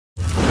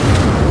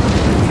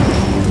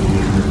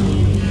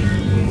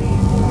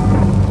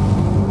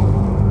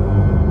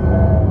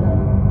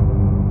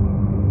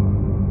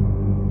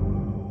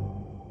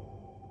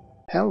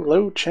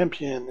Hello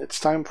champion, it's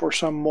time for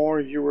some more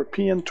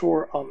European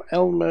tour on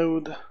L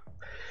mode.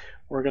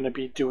 We're going to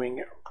be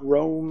doing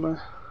Rome,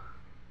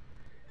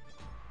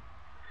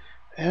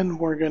 and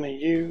we're going to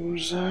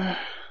use,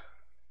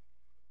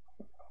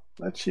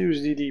 let's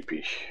use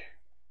DDP.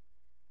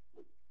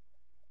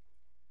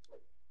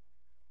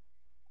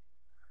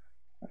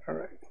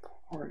 Alright,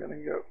 we're going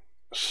to go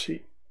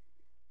C.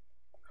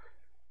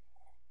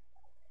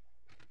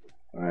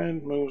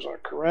 And moves are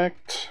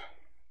correct.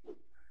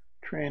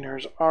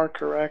 Trainers are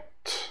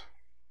correct.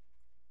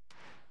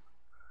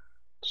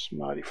 Let's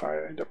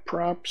modify the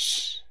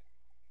props.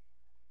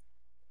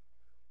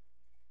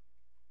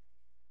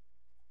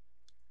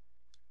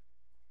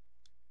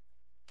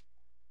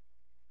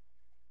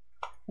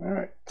 All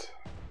right.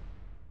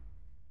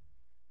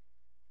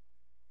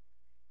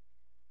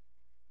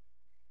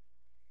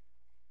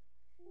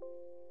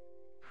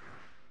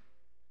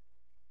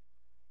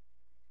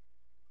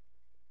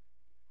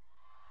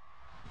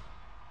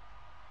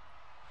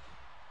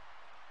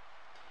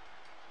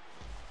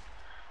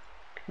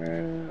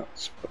 Okay,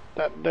 let's put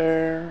that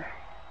there.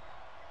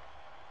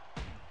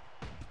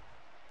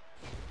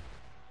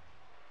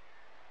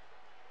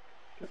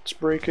 Let's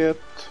break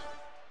it.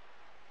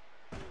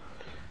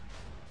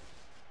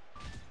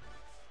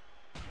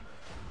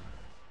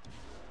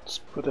 Let's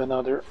put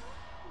another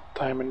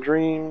Diamond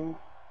Dream.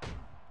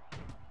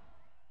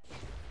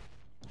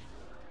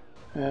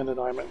 And a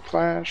Diamond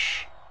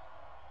Flash.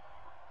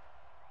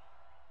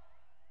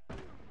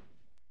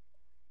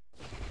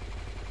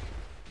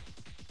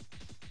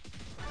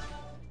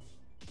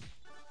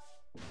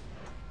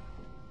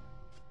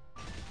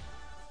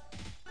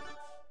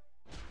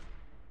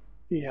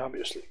 He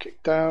obviously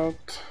kicked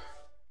out.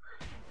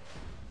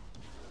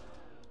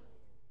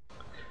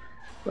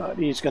 But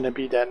he's going to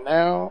be dead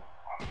now.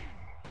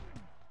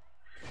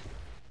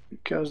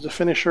 Because the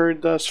finisher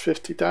does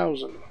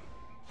 50,000.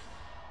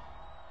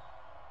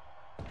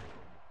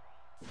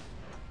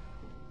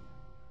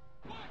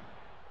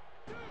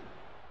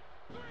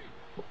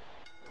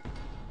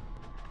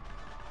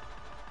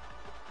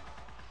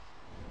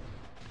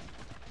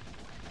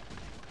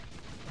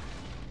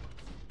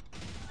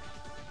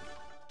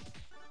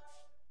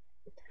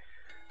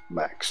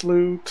 Max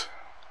loot.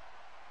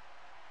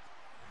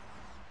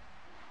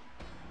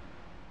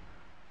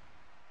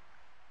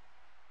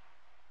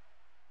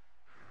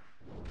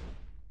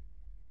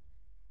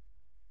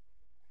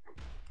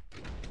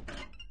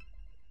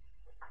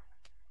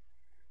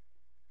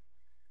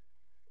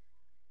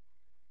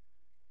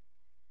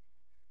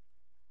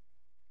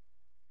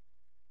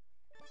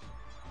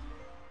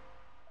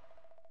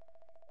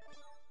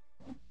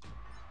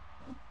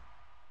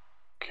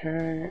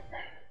 Okay.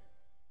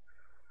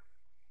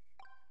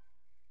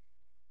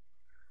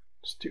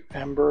 Let's do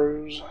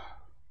Ambrose.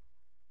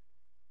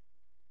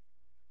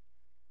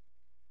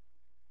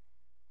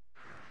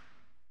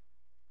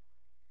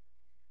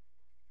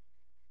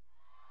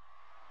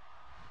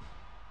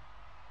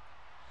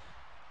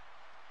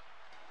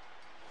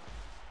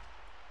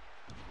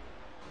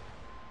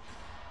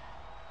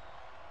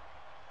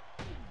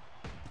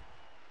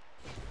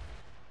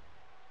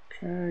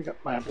 Okay, got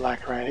my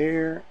black right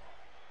here.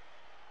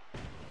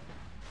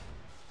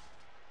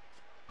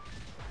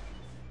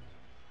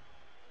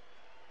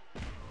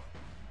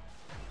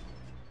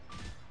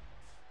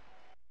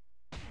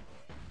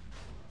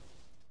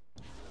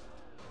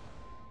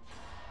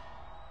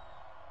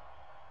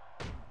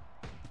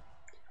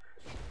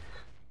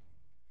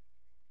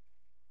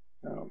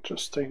 I'll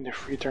just take the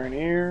free turn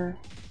here.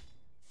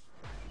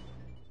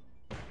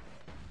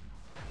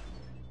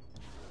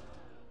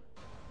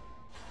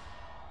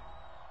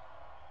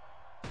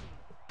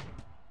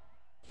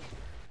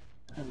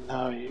 And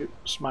now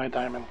use my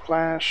Diamond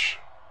Flash.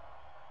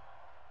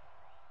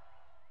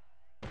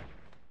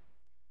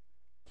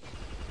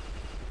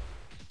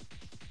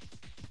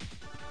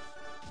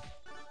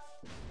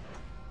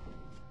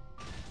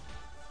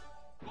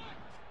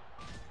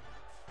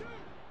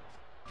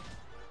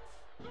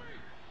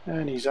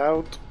 And he's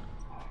out.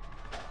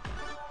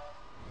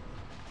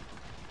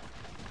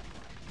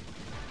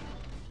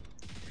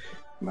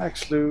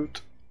 Max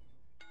loot.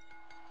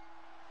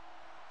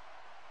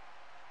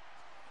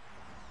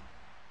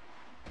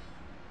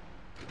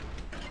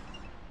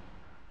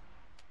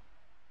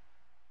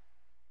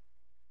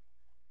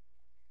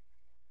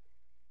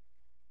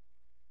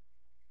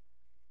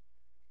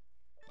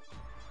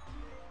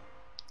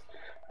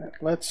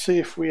 Let's see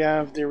if we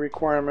have the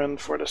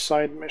requirement for the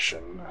side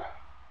mission.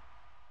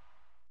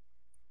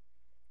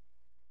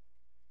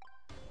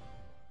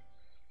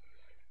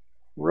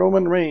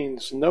 Roman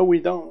Reigns. No, we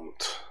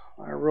don't.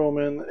 Our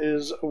Roman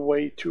is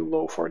way too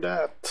low for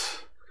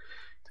that.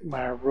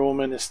 My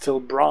Roman is still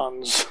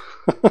bronze.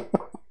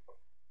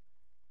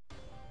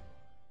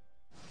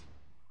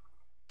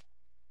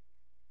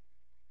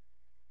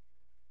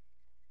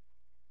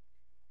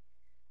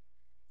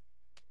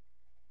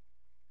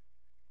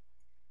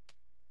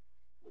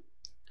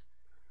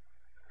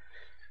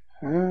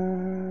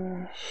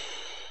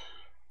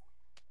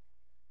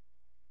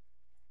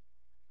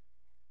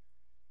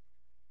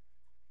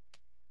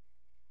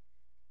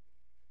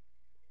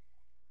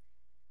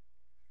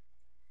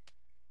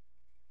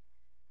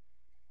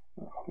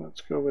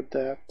 let's go with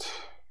that.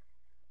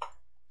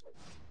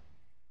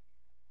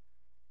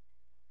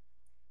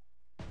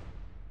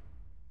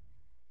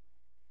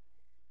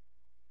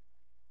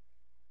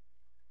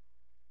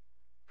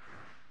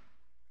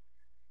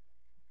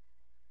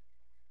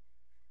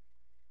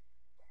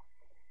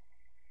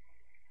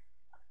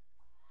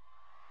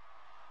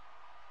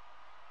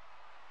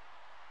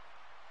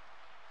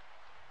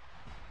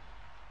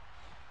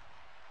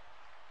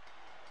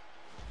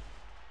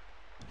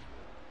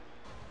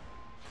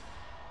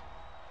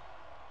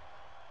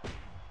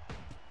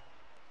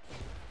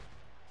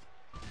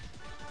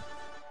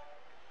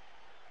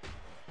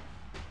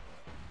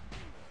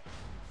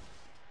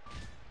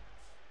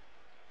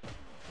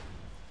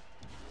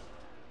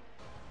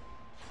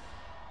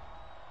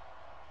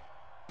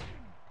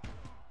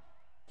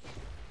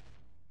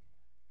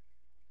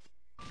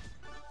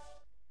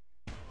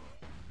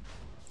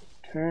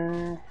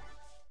 Okay.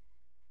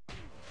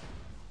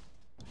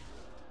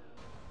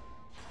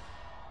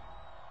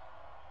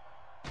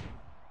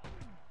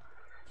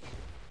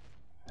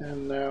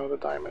 And now the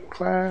diamond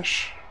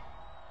clash.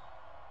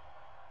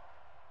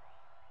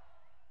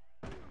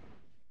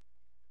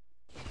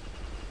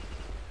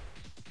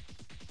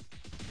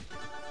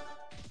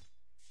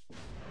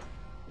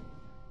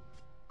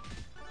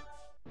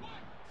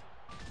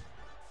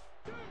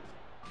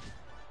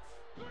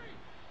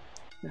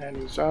 And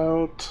he's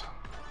out.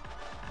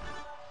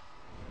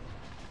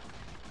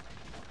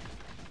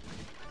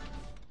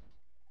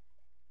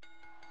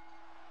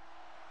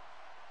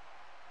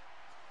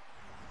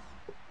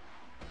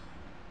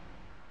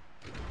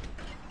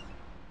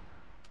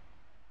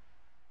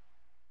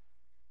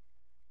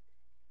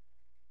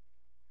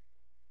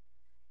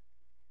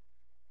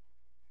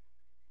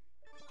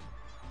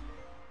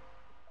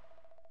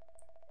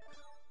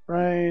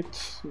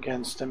 Right,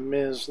 against the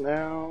Miz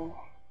now.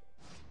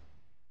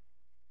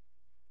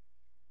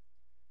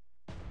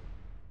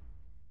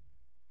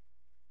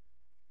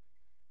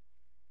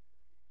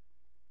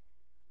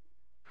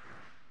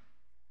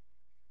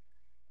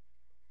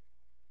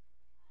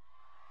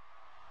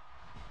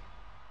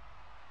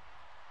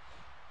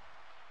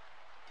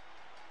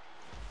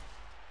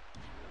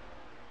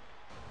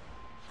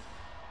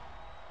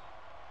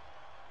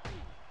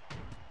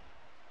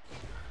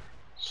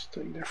 Let's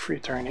take the free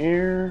turn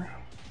here.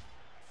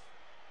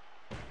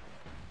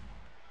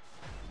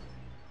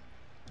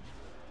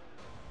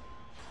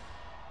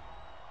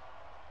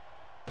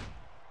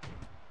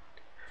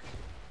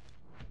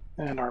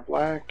 And our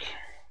black.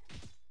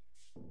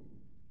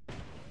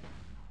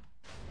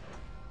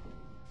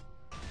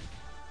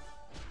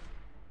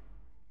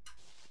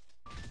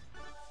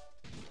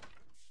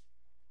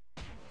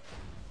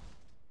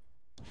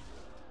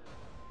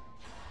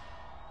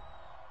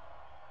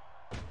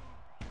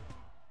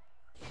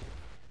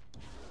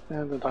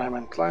 And the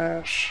diamond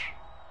clash.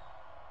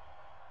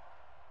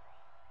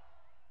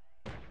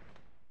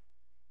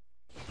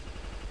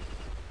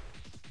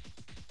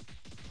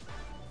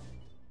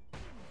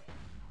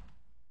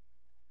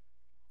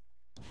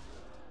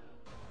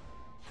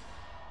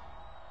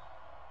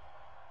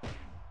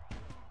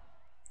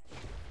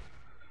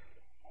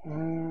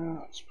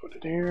 Let's put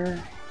it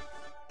here.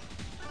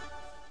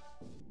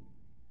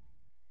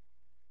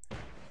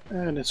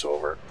 And it's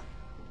over.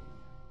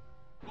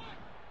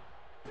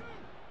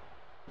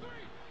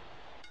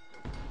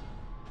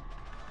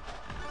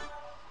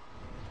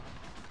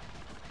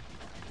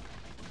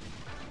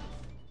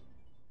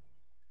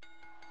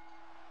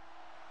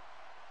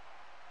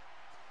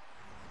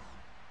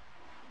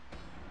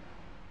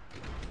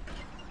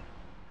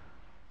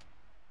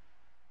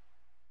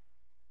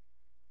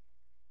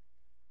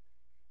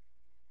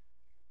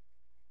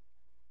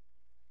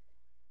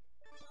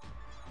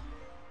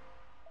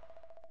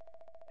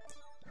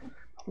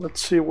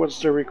 Let's see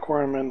what's the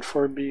requirement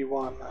for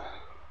B1.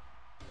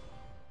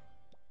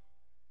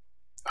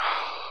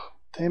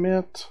 Damn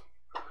it.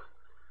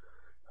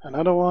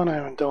 Another one,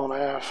 I don't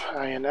have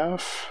high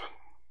enough.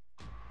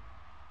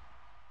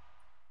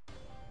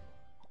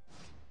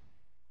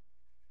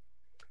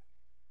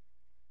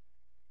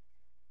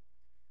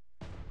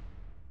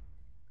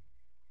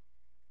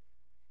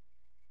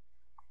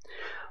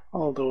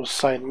 All those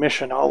side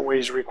missions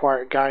always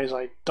require guys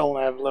I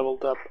don't have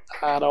leveled up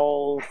at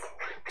all.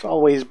 It's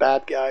always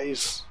bad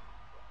guys.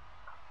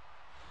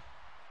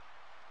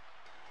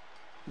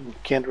 You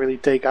can't really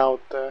take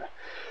out the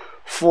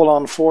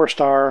full-on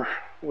 4-star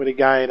with a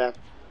guy that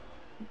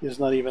is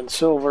not even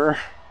silver.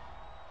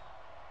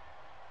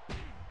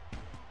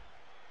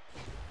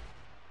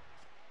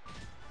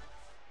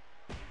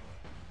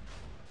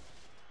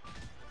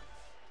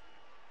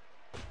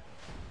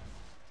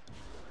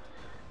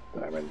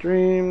 Diamond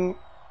Dream.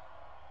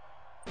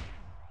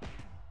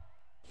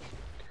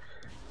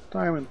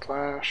 Diamond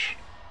Clash.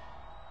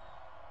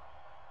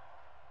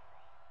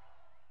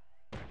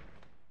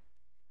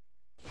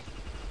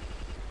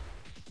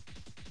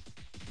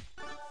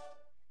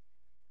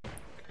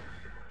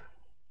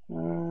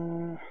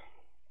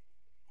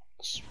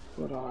 Let's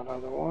put on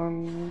another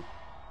one.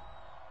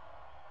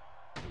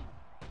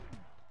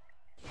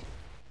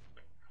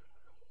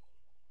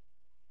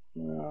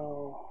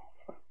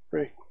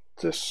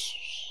 this?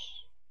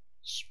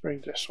 Let's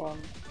bring this one.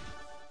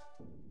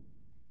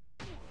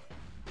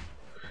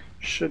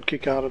 Should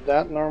kick out of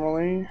that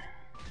normally.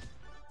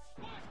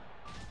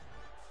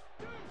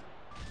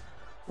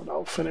 But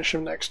I'll finish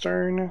him next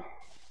turn.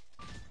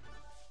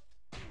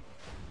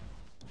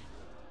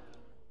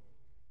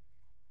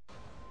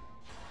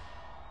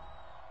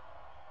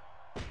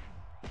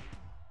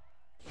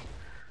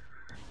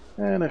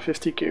 And a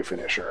 50k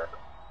finisher.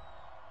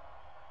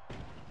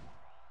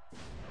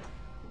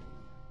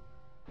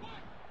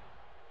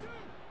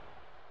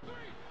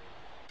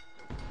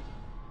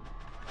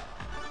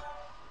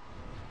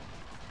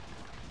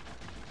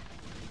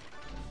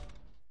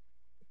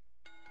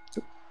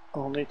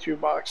 Only 2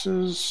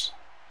 boxes.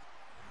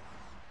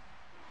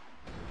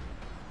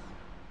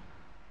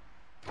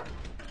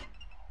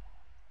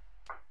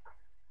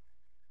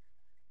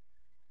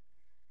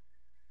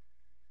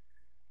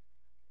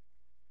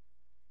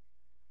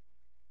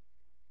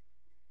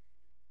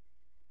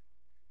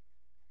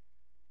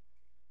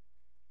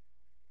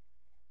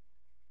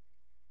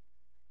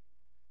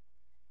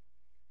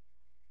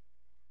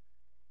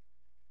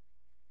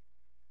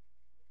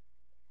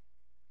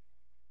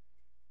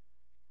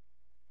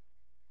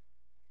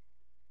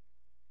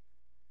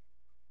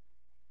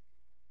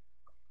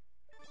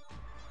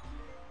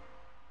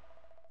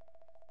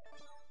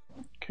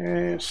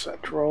 Okay,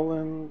 Seth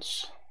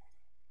Rollins.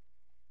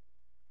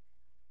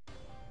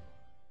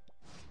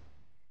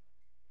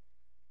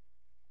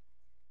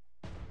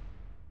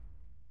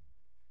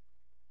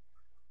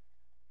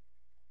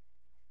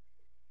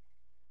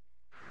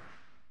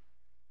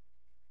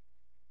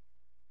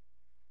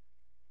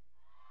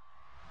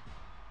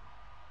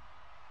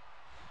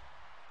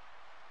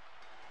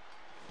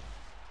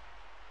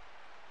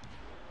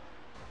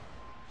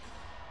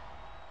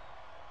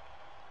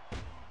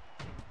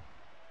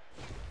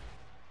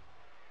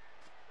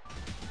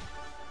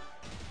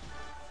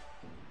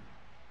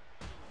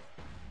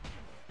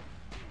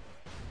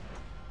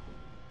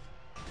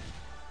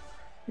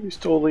 He's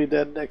totally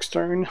dead next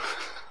turn.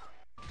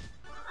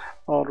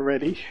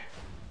 Already.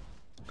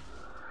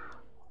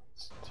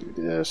 Let's do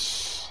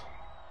this.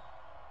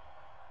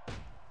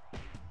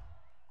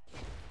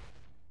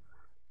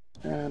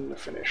 And the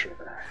finisher.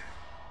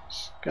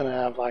 It's gonna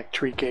have like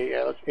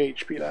 3k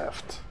HP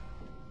left.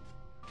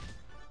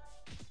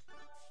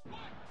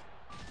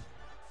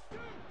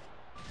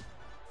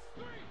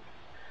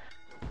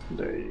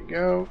 There you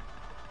go.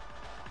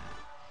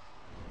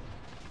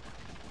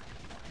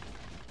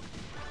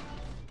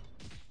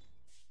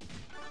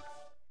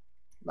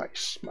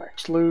 Nice,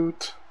 max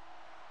loot.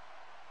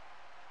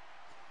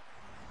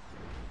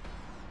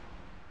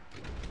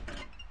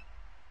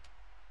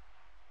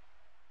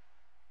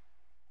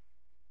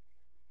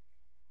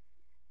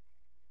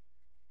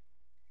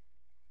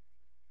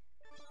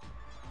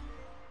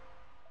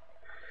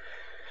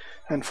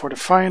 And for the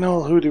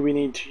final, who do we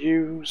need to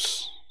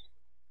use?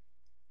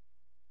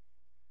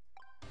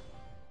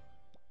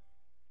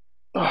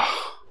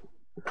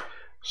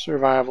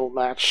 Survival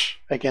match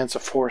against a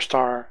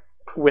 4-star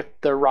with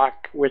The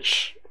Rock,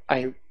 which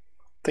I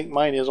think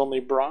mine is only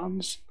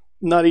bronze.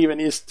 Not even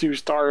his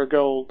 2-star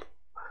gold.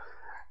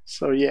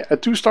 So yeah, a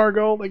 2-star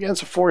gold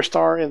against a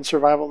 4-star in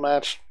survival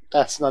match,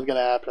 that's not gonna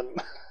happen.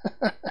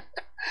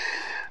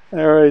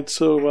 Alright,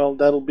 so well,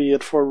 that'll be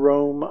it for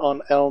Rome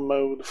on L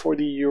mode for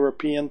the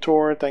European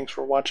Tour. Thanks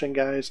for watching,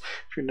 guys.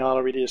 If you're not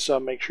already a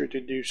sub, make sure to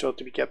do so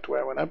to be kept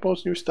aware when I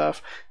post new stuff.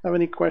 If you have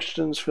any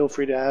questions, feel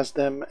free to ask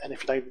them. And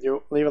if you like the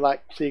video, leave a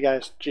like. See you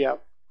guys. G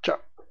out. Ciao.